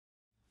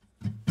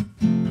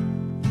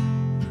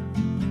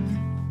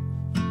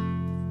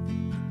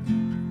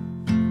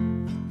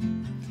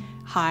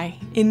Hi,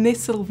 in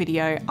this little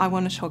video I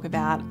want to talk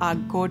about our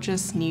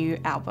gorgeous new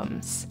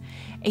albums.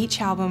 Each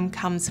album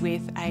comes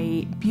with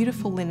a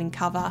beautiful linen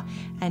cover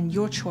and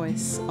your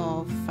choice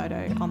of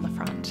photo on the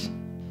front.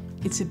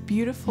 It's a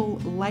beautiful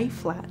lay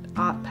flat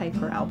art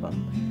paper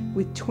album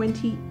with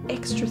 20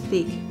 extra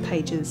thick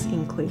pages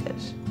included.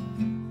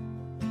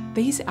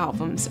 These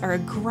albums are a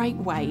great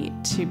way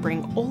to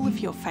bring all of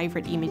your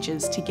favourite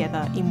images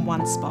together in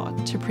one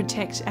spot to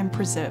protect and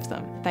preserve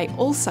them. They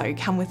also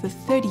come with a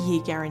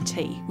 30-year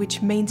guarantee,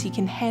 which means you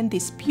can hand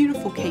this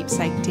beautiful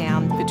keepsake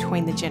down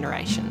between the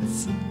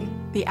generations.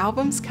 The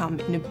albums come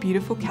in a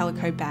beautiful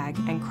calico bag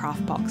and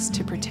craft box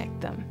to protect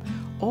them,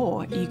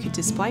 or you could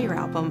display your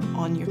album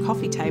on your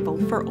coffee table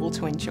for all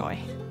to enjoy.